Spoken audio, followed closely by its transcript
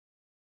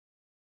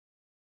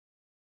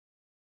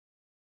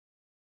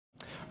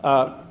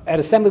At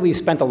Assembly, we've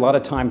spent a lot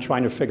of time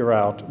trying to figure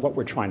out what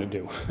we're trying to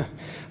do.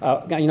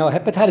 You know,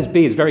 hepatitis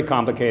B is very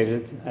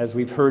complicated, as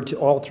we've heard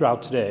all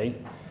throughout today.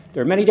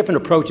 There are many different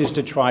approaches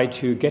to try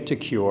to get to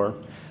cure,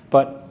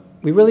 but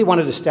we really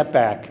wanted to step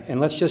back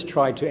and let's just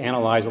try to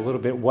analyze a little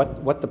bit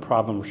what the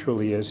problem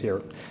truly is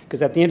here.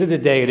 Because at the end of the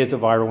day, it is a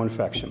viral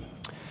infection.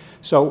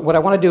 So what I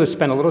want to do is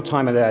spend a little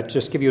time on that,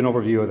 just give you an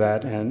overview of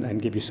that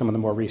and give you some of the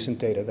more recent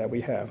data that we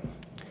have.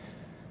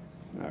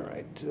 All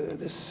right,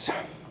 this,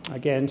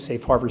 again,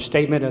 safe harbor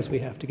statement as we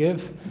have to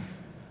give.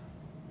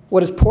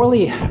 What is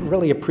poorly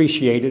really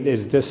appreciated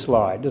is this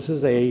slide. This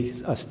is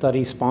a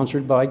study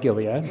sponsored by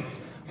Gilead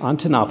on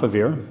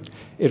tenofovir.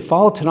 It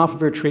followed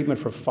tenofovir treatment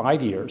for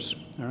 5 years,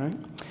 all right?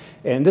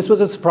 And this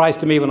was a surprise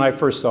to me when I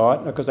first saw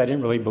it, because I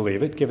didn't really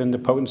believe it, given the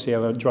potency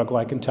of a drug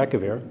like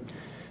entecavir,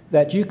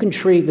 that you can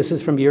treat, this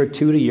is from year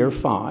 2 to year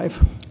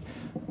 5,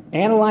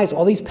 analyze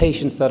all these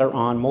patients that are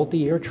on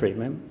multi-year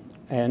treatment,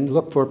 and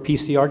look for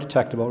PCR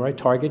detectable, right,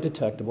 target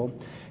detectable,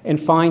 and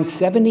find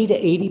 70 to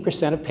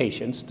 80% of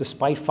patients,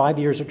 despite 5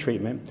 years of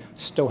treatment,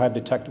 still have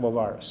detectable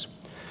virus.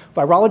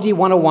 Virology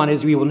 101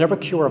 is we will never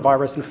cure a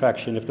virus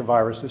infection if the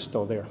virus is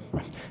still there.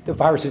 The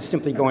virus is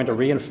simply going to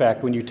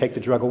reinfect when you take the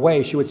drug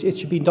away. So it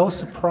should be no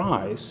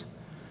surprise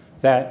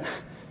that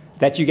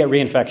you get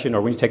reinfection,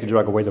 or when you take the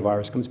drug away, the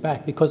virus comes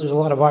back, because there's a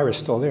lot of virus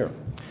still there.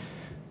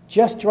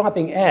 Just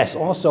dropping S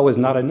also is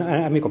not enough.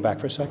 Let me go back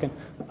for a second.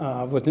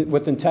 With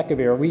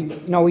entecavir,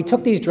 we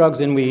took these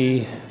drugs and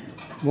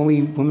when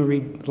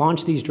we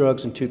launched these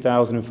drugs in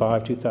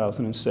 2005,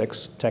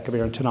 2006,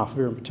 entecavir and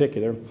tenofovir in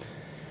particular,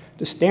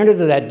 the standard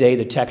of that day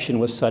detection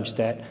was such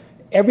that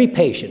every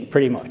patient,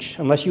 pretty much,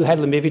 unless you had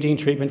lamivudine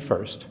treatment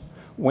first,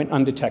 went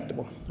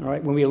undetectable. All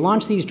right? When we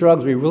launched these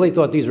drugs, we really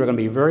thought these were going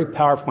to be very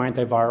powerful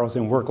antivirals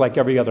and work like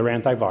every other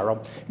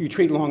antiviral. You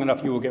treat long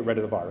enough, you will get rid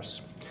of the virus.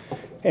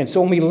 And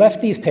so when we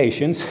left these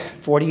patients,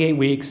 48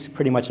 weeks,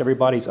 pretty much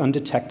everybody's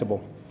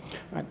undetectable.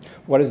 Right?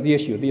 What is the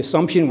issue? The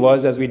assumption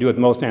was, as we do with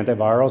most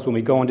antivirals, when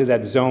we go into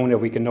that zone that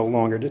we can no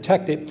longer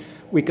detect it,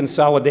 we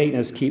consolidate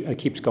and it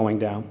keeps going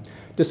down.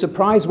 The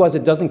surprise was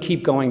it doesn't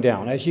keep going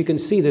down. As you can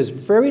see, there's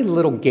very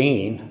little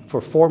gain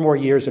for 4 more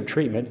years of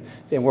treatment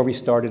than where we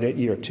started at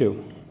year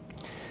 2.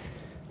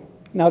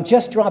 Now,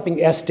 just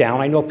dropping S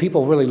down, I know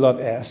people really love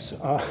S.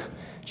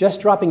 Just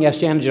dropping S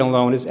antigen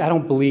alone I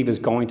don't believe is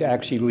going to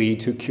actually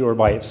lead to cure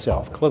by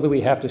itself. Clearly,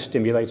 we have to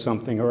stimulate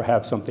something or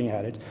have something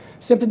added.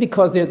 Simply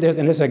because and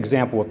there's an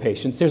example of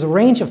patients. There's a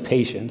range of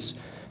patients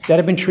that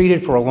have been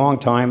treated for a long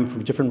time for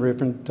different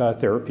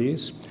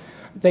therapies.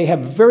 They have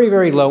very,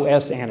 very low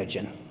S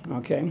antigen.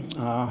 Okay,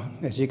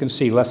 as you can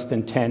see, less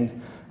than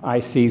 10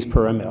 ICs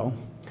per ml.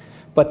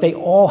 But they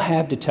all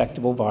have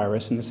detectable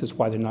virus, and this is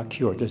why they're not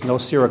cured. There's no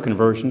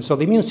seroconversion. So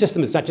the immune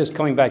system is not just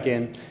coming back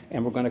in,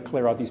 and we're going to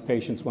clear out these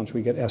patients once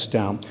we get S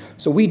down.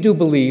 So we do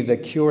believe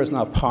that cure is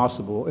not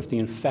possible if the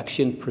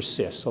infection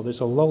persists. So there's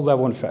a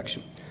low-level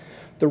infection.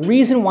 The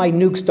reason why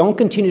nukes don't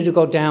continue to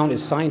go down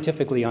is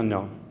scientifically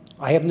unknown.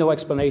 I have no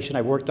explanation.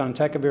 I worked on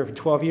entecavir for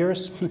 12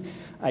 years.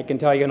 I can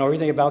tell you know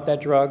everything about that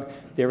drug.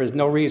 There is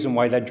no reason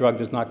why that drug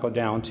does not go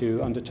down to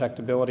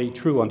undetectability,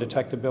 true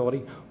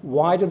undetectability.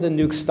 Why do the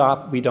nukes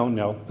stop? We don't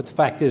know. But the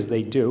fact is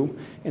they do,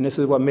 and this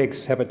is what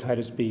makes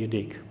hepatitis B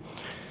unique.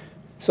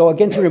 So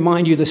again, to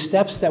remind you, the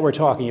steps that we're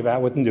talking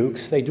about with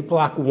nukes, they do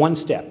block one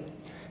step,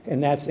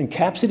 and that's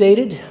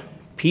encapsulated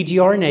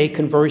pgRNA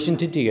conversion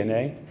to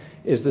DNA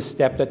is the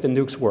step that the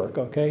nukes work,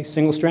 okay?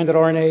 Single-stranded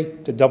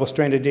RNA to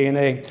double-stranded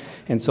DNA,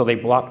 and so they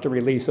block the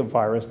release of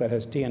virus that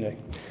has DNA.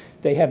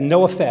 They have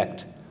no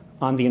effect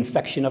on the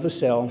infection of a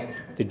cell,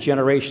 the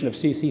generation of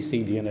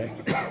CCC DNA.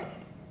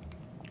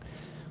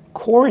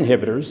 Core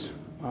inhibitors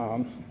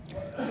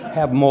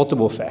have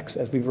multiple effects,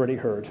 as we've already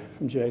heard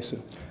from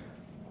Jason.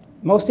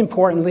 Most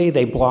importantly,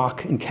 they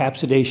block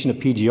encapsulation of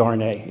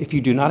pgRNA. If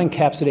you do not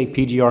encapsulate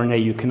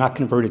pgRNA, you cannot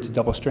convert it to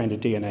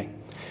double-stranded DNA.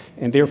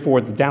 And therefore,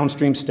 the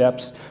downstream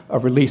steps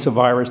of release of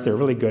virus, they're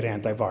really good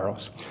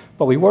antivirals.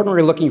 But we weren't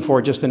really looking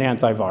for just an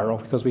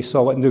antiviral, because we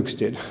saw what nukes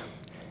did.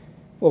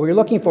 What we were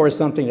looking for is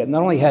something that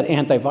not only had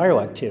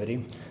antiviral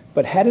activity,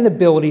 but had an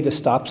ability to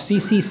stop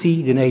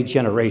CCC DNA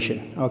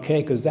generation,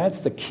 okay? Because that's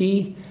the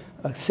key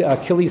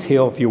Achilles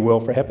heel, if you will,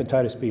 for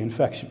hepatitis B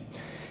infection.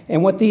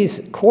 And what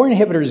these core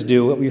inhibitors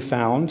do, what we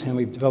found, and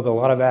we've developed a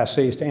lot of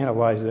assays to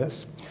analyze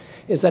this,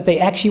 is that they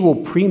actually will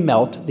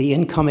pre-melt the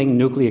incoming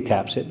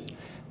nucleocapsid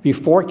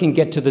before it can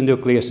get to the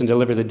nucleus and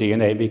deliver the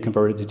DNA, be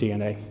converted to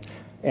DNA.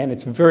 And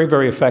it's very,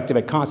 very effective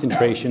at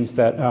concentrations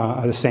that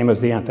are the same as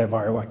the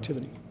antiviral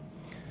activity.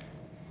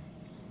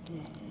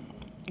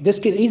 This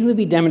can easily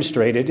be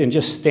demonstrated in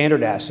just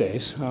standard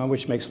assays,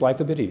 which makes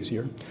life a bit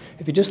easier.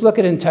 If you just look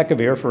at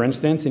entecavir, for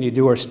instance, and you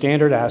do our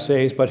standard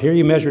assays, but here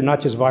you measure not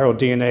just viral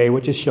DNA,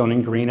 which is shown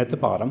in green at the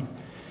bottom,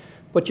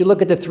 but you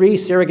look at the 3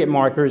 surrogate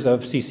markers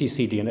of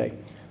CCC DNA,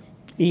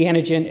 E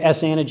antigen,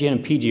 S antigen,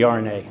 and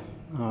pgRNA.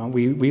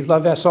 We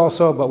love S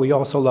also, but we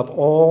also love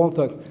all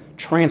the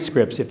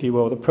transcripts, if you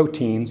will, the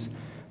proteins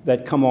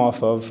that come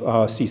off of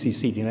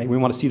CCC DNA. We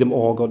want to see them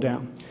all go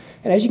down.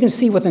 And as you can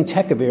see with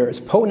entecavir,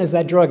 as potent as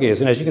that drug is,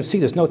 and as you can see,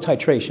 there's no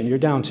titration. You're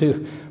down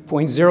to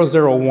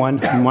 0.001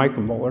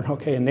 micromolar,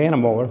 okay, a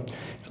nanomolar.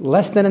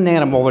 Less than a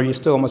nanomolar, you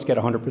still almost get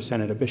 100%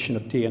 inhibition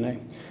of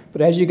DNA.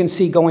 But as you can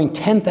see, going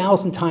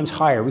 10,000 times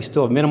higher, we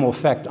still have minimal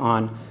effect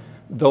on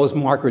those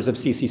markers of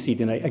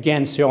cccDNA,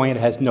 again, showing it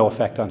has no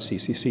effect on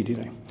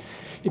cccDNA.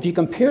 If you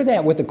compare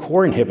that with the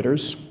core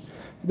inhibitors,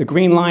 the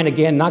green line,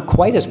 again, not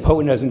quite as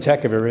potent as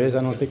entecavir is.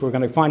 I don't think we're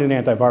going to find an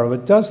antiviral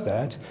that does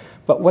that.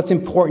 But what's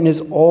important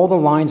is all the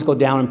lines go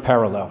down in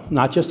parallel,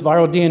 not just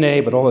viral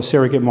DNA, but all the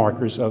surrogate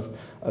markers of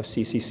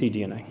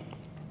cccDNA.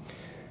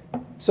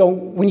 So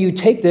when you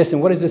take this,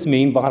 and what does this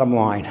mean, bottom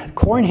line?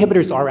 Core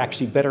inhibitors are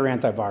actually better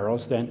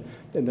antivirals than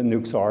the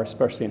nukes are,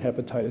 especially in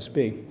hepatitis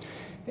B.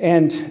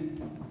 And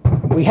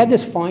we had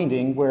this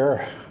finding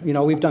where,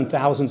 we've done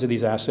thousands of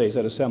these assays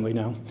at Assembly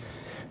now,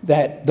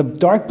 that the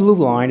dark blue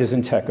line is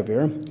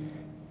entecavir.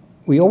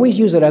 We always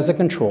use it as a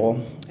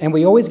control, and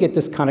we always get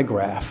this kind of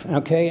graph,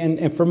 okay?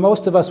 And for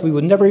most of us, we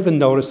would never even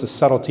notice the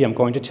subtlety I'm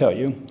going to tell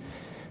you.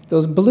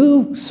 Those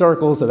blue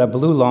circles, or that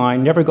blue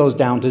line, never goes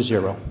down to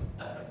 0,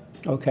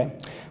 okay?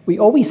 We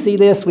always see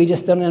this, we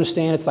just don't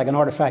understand, it's like an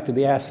artifact of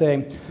the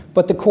assay,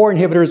 but the core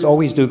inhibitors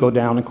always do go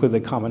down,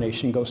 including the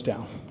combination goes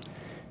down.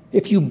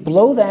 If you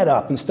blow that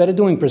up, instead of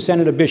doing percent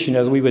inhibition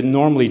as we would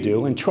normally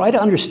do, and try to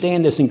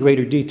understand this in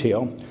greater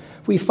detail,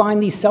 we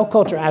find these cell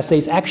culture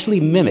assays actually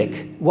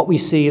mimic what we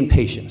see in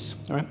patients,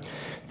 all right?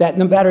 That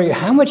no matter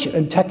how much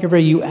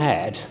entecavir you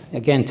add,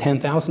 again,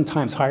 10,000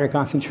 times higher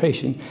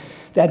concentration,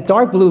 that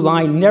dark blue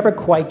line never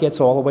quite gets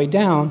all the way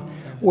down,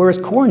 whereas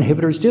core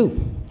inhibitors do.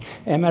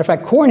 And matter of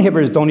fact, core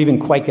inhibitors don't even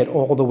quite get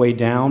all the way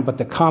down, but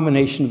the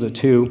combination of the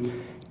two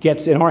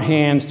gets in our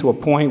hands to a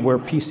point where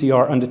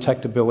PCR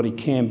undetectability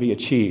can be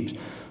achieved.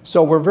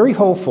 So we're very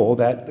hopeful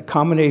that the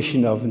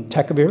combination of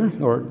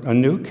entecavir, or a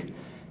nuke,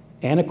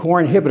 and a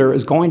core inhibitor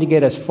is going to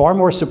get us far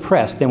more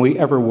suppressed than we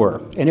ever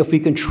were. And if we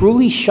can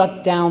truly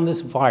shut down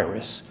this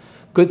virus,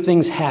 good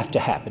things have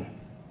to happen.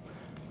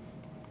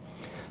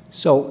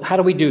 So how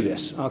do we do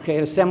this? Okay,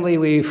 at Assembly,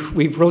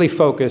 we've really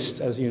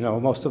focused, as you know,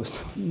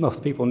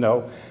 most people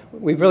know,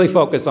 we've really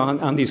focused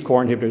on these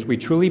core inhibitors. We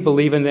truly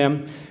believe in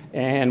them,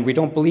 and we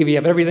don't believe we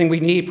have everything we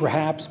need,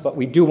 perhaps, but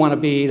we do want to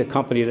be the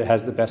company that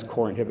has the best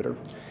core inhibitor.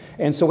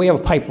 And so we have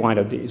a pipeline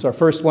of these. Our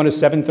first one is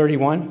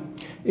 731.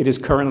 It is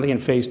currently in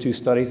phase 2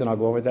 studies, and I'll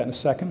go over that in a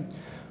second.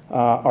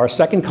 Our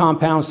second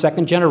compound,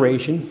 second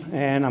generation,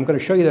 and I'm going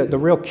to show you the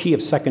real key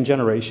of second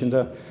generation.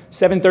 The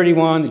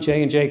 731, the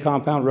J&J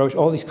compound, Roche,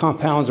 all these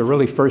compounds are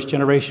really first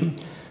generation.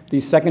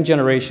 These second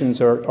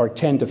generations are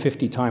 10 to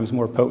 50 times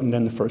more potent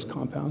than the first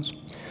compounds.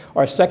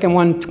 Our second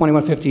one,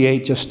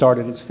 2158, just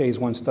started its phase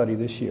 1 study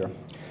this year.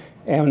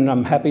 And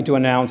I'm happy to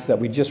announce that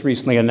we just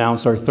recently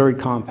announced our third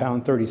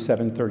compound,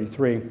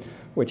 3733,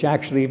 which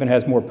actually even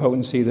has more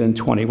potency than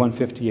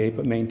 2158,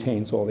 but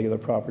maintains all the other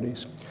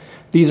properties.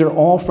 These are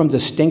all from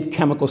distinct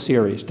chemical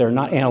series. They're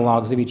not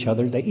analogs of each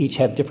other. They each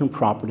have different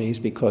properties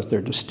because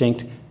they're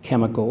distinct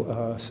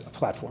chemical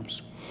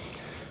platforms.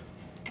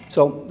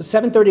 So the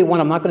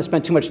 731, I'm not going to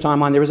spend too much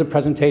time on. There is a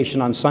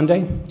presentation on Sunday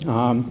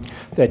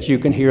that you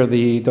can hear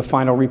the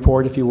final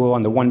report, if you will,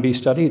 on the 1B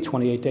study,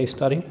 28-day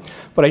study.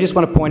 But I just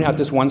want to point out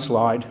this one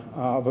slide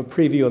of a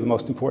preview of the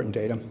most important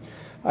data.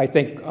 I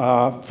think,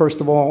 first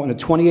of all, in a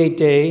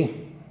 28-day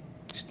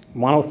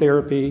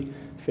monotherapy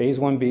phase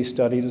 1B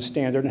study, the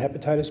standard in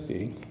hepatitis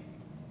B,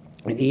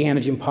 and E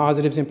antigen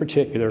positives in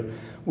particular,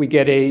 we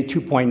get a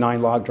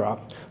 2.9 log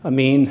drop, a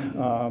mean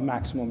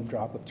maximum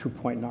drop of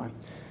 2.9.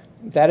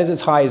 That is as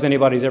high as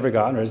anybody's ever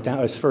gotten,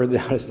 or as further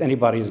down as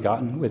anybody has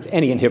gotten with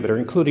any inhibitor,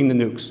 including the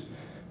nukes.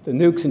 The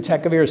nukes in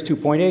entecavir is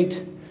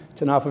 2.8,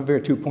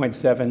 tenofovir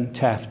 2.7,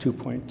 TAF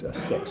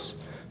 2.6.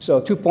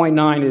 So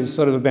 2.9 is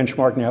sort of a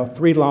benchmark now,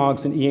 3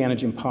 logs in E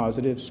antigen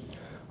positives.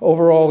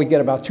 Overall, we get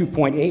about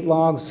 2.8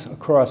 logs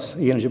across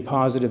E antigen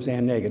positives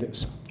and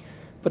negatives.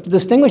 But the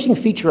distinguishing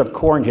feature of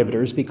core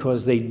inhibitors,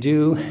 because they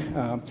do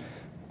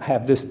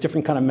have this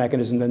different kind of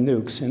mechanism than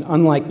nukes, and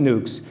unlike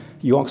nukes,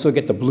 you also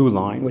get the blue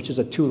line, which is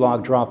a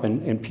 2-log drop in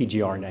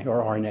pgRNA,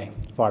 or RNA,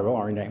 viral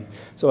RNA.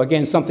 So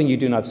again, something you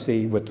do not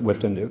see with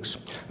the nukes.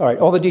 All right,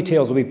 all the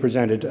details will be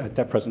presented at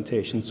that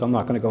presentation, so I'm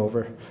not going to go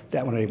over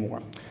that one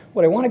anymore.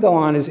 What I want to go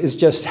on is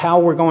just how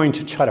we're going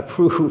to try to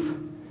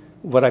prove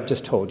what I've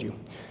just told you.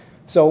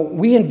 So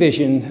we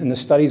envision, in the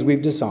studies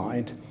we've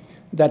designed,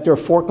 that there are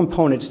 4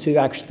 components to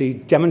actually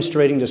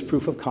demonstrating this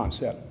proof of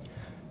concept.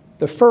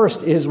 The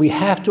first is we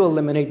have to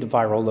eliminate the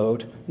viral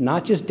load,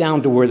 not just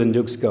down to where the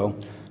nukes go,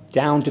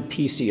 down to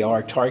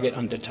PCR, target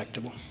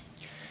undetectable.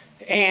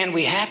 And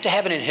we have to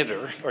have an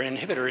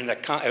inhibitor in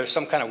that or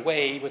some kind of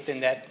way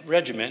within that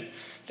regimen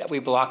that we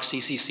block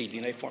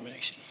cccDNA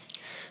formation.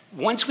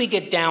 Once we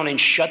get down and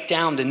shut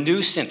down the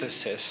new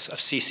synthesis of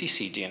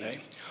cccDNA,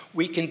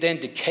 we can then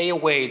decay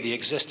away the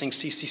existing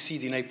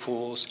cccDNA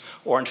pools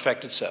or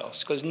infected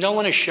cells, because no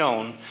one has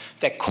shown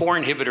that core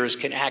inhibitors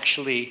can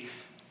actually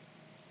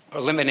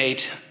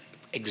eliminate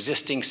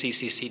existing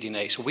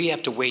cccDNA, so we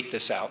have to wait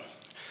this out.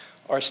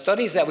 Our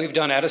studies that we've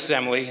done at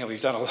Assembly, and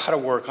we've done a lot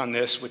of work on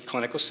this with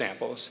clinical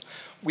samples,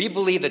 we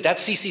believe that that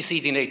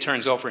cccDNA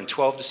turns over in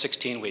 12 to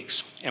 16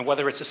 weeks. And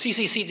whether it's a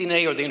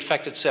cccDNA or the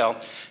infected cell,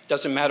 it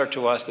doesn't matter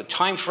to us. The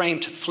time frame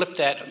to flip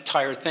that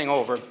entire thing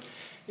over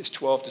is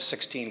 12 to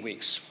 16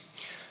 weeks.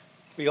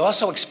 We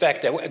also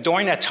expect that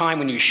during that time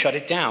when you shut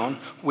it down,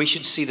 we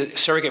should see the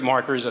surrogate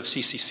markers of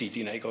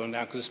cccDNA going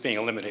down because it's being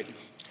eliminated.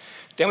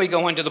 Then we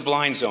go into the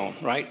blind zone,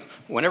 right?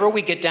 Whenever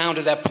we get down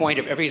to that point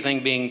of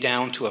everything being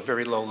down to a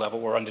very low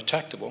level or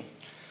undetectable,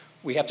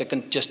 we have to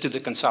just do the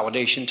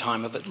consolidation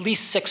time of at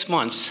least 6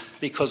 months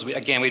because,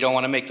 again, we don't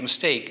want to make the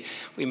mistake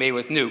we made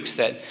with nukes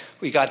that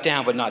we got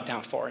down but not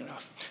down far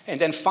enough. And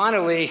then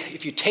finally,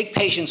 if you take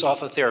patients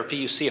off of therapy,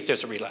 you see if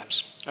there's a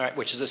relapse, all right,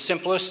 which is the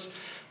simplest,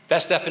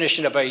 best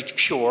definition of a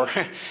cure.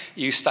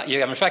 You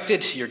get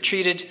infected, you're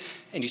treated,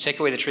 and you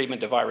take away the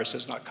treatment, the virus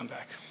does not come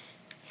back.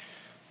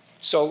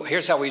 So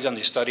here's how we've done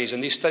these studies,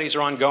 and these studies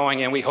are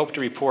ongoing, and we hope to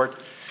report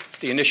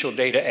the initial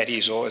data at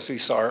EASL, as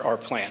these are our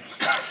plan.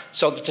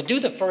 So to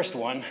do the first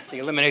one, the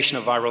elimination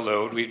of viral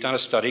load, we've done a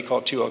study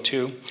called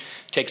 202.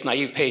 Takes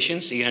naive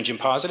patients, e antigen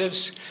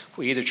positives.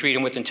 We either treat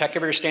them with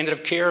entecavir standard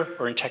of care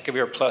or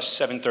entecavir plus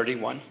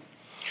 731.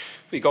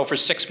 We go for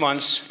 6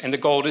 months, and the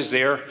goal is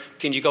there.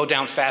 Can you go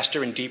down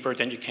faster and deeper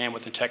than you can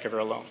with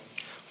entecavir alone?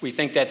 We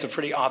think that's a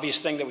pretty obvious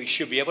thing that we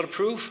should be able to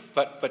prove,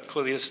 but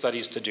clearly the study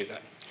is to do that.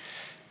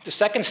 The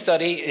second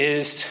study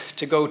is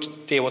to go to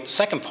deal with the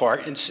second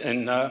part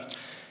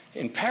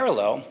in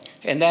parallel,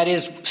 and that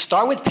is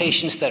start with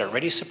patients that are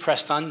already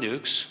suppressed on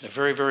nukes, a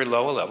very, very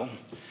low level.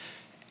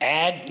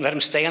 Let them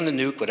stay on the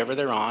nuke, whatever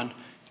they're on.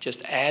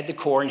 Just add the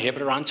core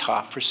inhibitor on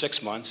top for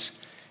 6 months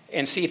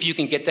and see if you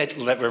can get that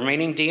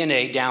remaining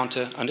DNA down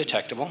to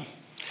undetectable.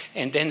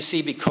 And then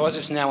see, because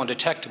it's now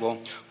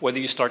undetectable, whether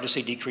you start to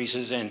see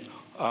decreases in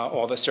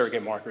all the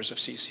surrogate markers of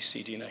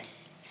cccDNA.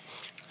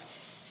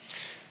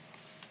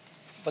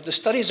 But the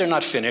studies are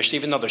not finished,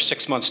 even though they're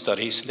 6-month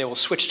studies. They will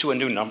switch to a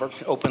new number,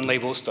 open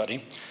label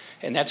study.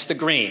 And that's the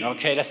green,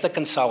 okay? That's the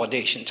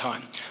consolidation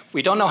time.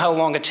 We don't know how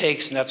long it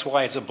takes, and that's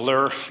why it's a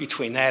blur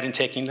between that and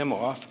taking them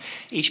off.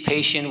 Each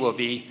patient will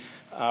be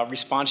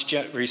response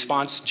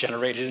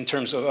generated in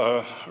terms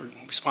of,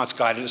 response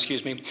guided,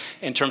 excuse me,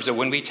 in terms of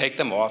when we take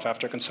them off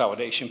after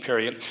consolidation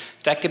period.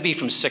 That could be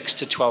from 6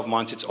 to 12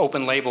 months. It's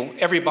open label.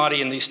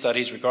 Everybody in these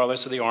studies,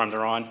 regardless of the arm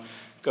they're on,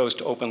 goes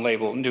to open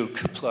label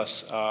nuke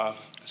plus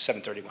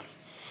 731.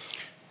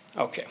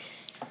 Okay.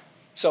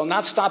 So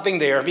not stopping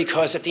there,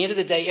 because at the end of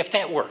the day, if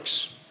that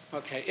works,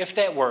 okay, if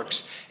that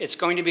works, it's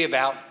going to be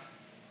about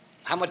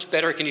how much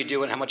better can you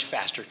do and how much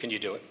faster can you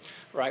do it,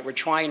 right? We're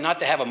trying not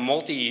to have a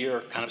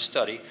multi-year kind of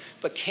study,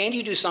 but can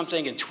you do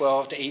something in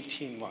 12 to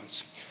 18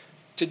 months?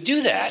 To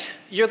do that,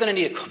 you're going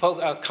to need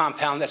a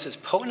compound that's as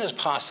potent as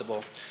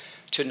possible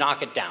to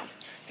knock it down.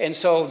 And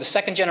so the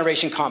second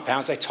generation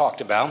compounds I talked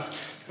about,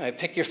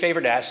 pick your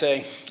favorite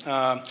assay.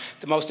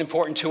 The most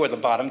important two are the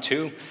bottom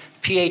two.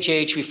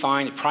 PHH, we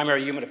find the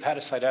primary human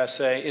hepatocyte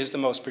assay is the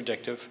most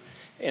predictive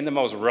and the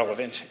most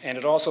relevant. And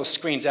it also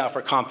screens out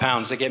for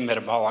compounds that get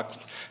metabolized,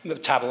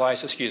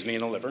 in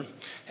the liver.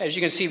 As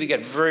you can see, we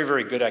get very,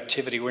 very good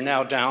activity. We're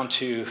now down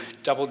to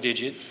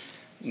double-digit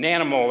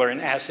nanomolar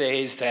in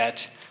assays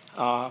that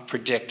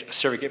predict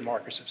surrogate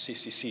markers of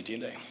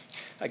cccDNA.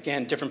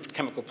 Again, different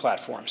chemical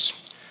platforms.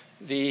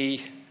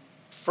 The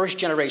first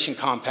generation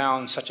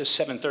compounds, such as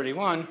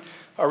 731,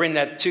 are in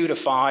that 2 to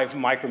 5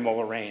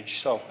 micromolar range.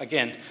 So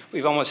again,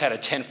 we've almost had a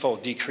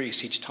 10-fold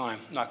decrease each time,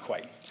 not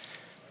quite.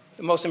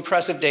 The most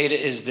impressive data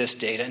is this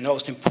data, and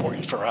most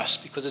important for us,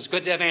 because it's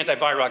good to have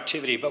antiviral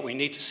activity, but we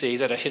need to see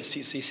that it hits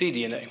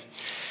cccDNA.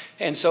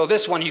 And so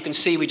this one, you can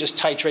see we just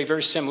titrate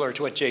very similar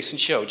to what Jason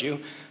showed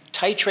you.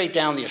 Titrate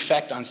down the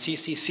effect on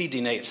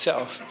cccDNA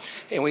itself.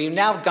 And we've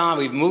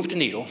moved the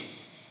needle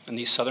in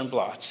these southern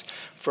blots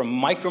from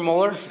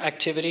micromolar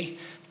activity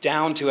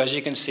down to, as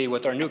you can see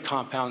with our new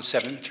compound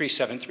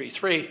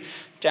 3733,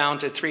 down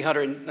to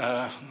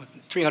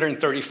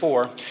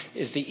 334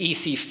 is the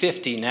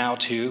EC50 now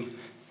to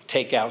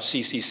take out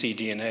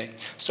cccDNA.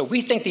 So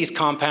we think these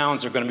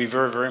compounds are going to be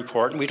very, very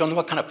important. We don't know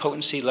what kind of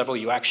potency level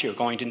you actually are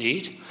going to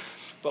need,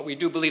 but we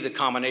do believe the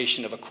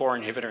combination of a core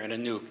inhibitor and a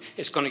nuke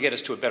is going to get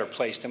us to a better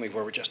place than we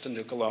were with just a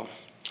nuke alone.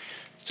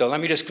 So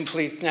let me just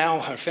complete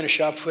now and finish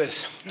up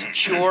with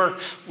Cure.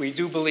 We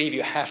do believe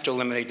you have to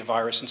eliminate the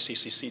virus in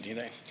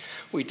cccDNA.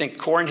 We think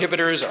core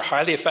inhibitors are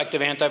highly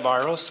effective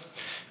antivirals.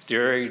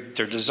 They're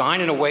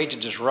designed in a way to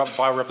disrupt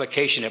viral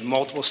replication at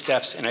multiple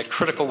steps, and a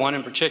critical one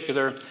in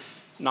particular,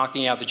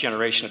 knocking out the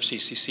generation of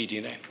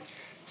cccDNA.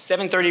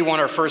 731,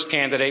 our first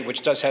candidate,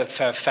 which does have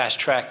fast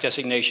track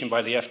designation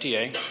by the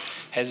FDA,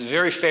 has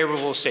very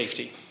favorable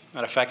safety.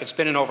 Matter of fact, it's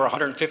been in over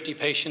 150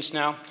 patients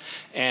now,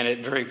 and a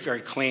very,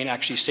 very clean,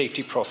 actually,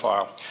 safety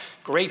profile.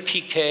 Great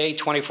PK,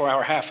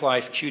 24-hour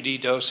half-life, QD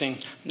dosing,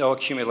 no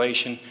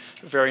accumulation.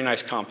 Very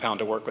nice compound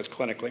to work with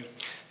clinically.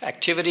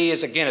 Activity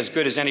is, again, as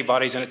good as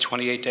anybody's in a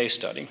 28-day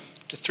study.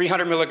 The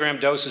 300 milligram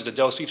dose is the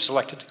dose we've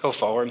selected to go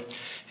forward.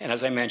 And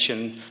as I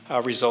mentioned,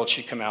 results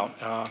should come out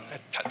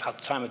at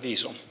the time of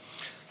EASL.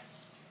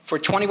 For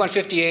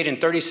 2158 and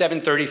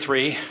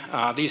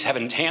 3733, these have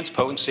enhanced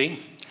potency.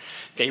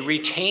 They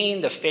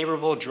retain the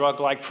favorable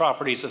drug-like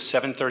properties of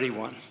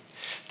 731.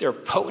 They're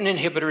potent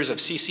inhibitors of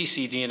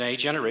cccDNA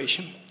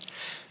generation.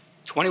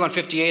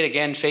 2158,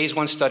 again, phase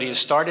 1 study is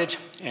started,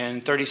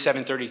 and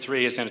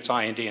 3733 is in its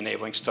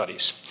IND-enabling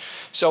studies.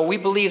 So we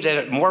believe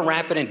that a more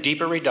rapid and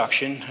deeper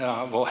reduction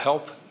will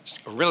help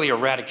really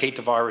eradicate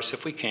the virus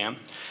if we can,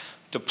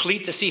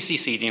 deplete the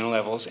cccDNA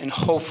levels, and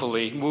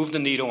hopefully move the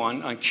needle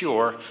on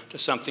cure to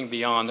something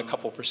beyond the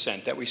couple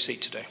 % that we see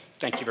today.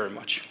 Thank you very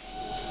much.